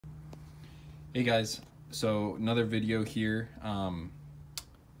Hey guys, so another video here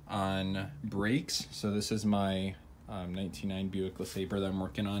on brakes. So this is my 1999 Buick LeSabre that I'm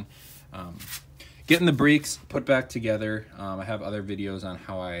working on. Getting the brakes put back together. I have other videos on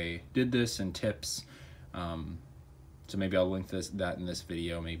how I did this and tips. So maybe I'll link that in this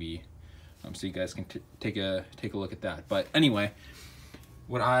video, maybe, so you guys can take a look at that. But anyway,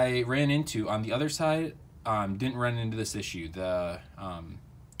 what I ran into on the other side, didn't run into this issue.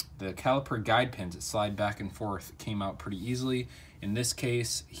 The caliper guide pins that slide back and forth came out pretty easily. In this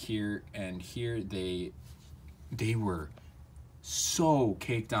case, here and here, they were so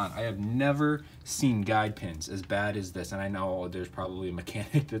caked on. I have never seen guide pins as bad as this, and I know there's probably a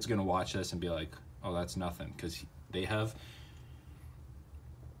mechanic that's gonna watch this and be like, oh, that's nothing, because they have.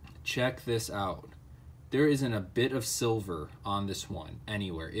 Check this out. There isn't a bit of silver on this one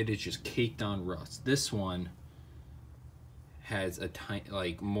anywhere. It is just caked on rust. This one has a tiny,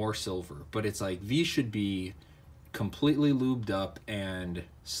 like, more silver, but it's like these should be completely lubed up and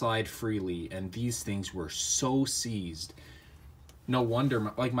slide freely, and these things were so seized. No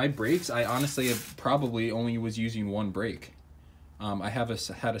wonder, like, my brakes, I honestly have probably only was using one brake. I had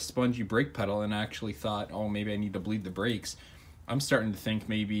a spongy brake pedal, and I actually thought, oh, maybe I need to bleed the brakes. I'm starting to think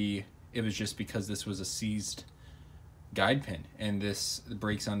maybe it was just because this was a seized guide pin and the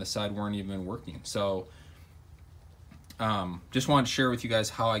brakes on the side weren't even working. So just wanted to share with you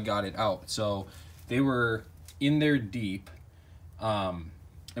guys how I got it out. So they were in there deep, and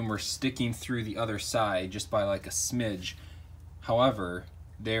were sticking through the other side just by like a smidge. However,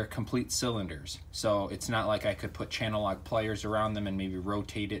 they're complete cylinders, so it's not like I could put channel lock pliers around them and maybe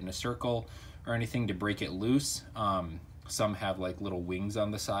rotate it in a circle or anything to break it loose. Some have like little wings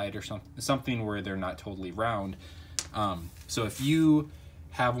on the side or something where they're not totally round. So if you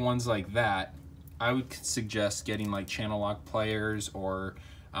have ones like that, I would suggest getting like channel lock pliers, or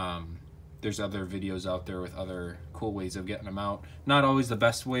there's other videos out there with other cool ways of getting them out. Not always the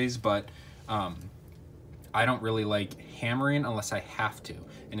best ways, but I don't really like hammering unless I have to.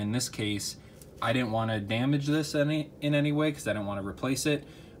 And in this case, I didn't want to damage this in any way because I didn't want to replace it.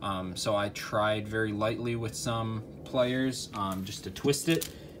 So I tried very lightly with some pliers just to twist it.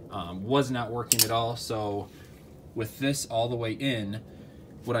 Was not working at all. So with this all the way in,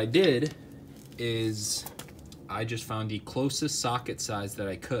 what I did is I just found the closest socket size that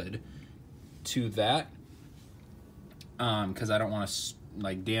I could to that, because I don't want to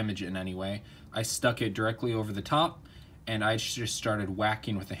like damage it in any way. I stuck it directly over the top, and I just started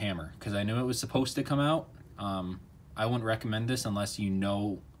whacking with a hammer because I knew it was supposed to come out. I wouldn't recommend this unless you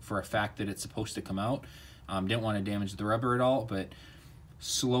know for a fact that it's supposed to come out. Didn't want to damage the rubber at all, but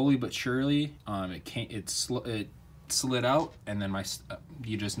slowly but surely, it slid out, and then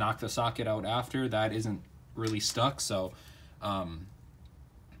you just knock the socket out after. That isn't really stuck. So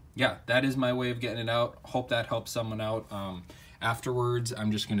yeah, that is my way of getting it out. Hope that helps someone out. Afterwards,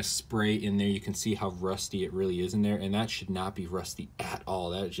 I'm just gonna spray in there. You can see how rusty it really is in there, and that should not be rusty at all.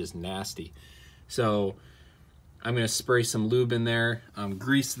 That is just nasty. So I'm gonna spray some lube in there,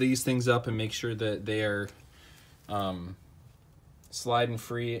 grease these things up and make sure that they are sliding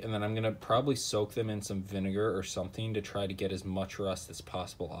free, and then I'm gonna probably soak them in some vinegar or something to try to get as much rust as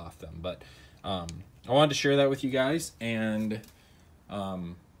possible off them. But I wanted to share that with you guys, and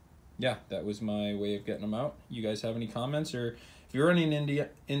yeah, that was my way of getting them out. You guys have any comments, or if you're running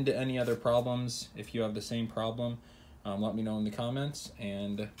into any other problems, if you have the same problem, let me know in the comments,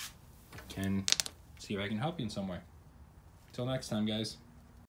 and can see if I can help you in some way. Till next time, guys.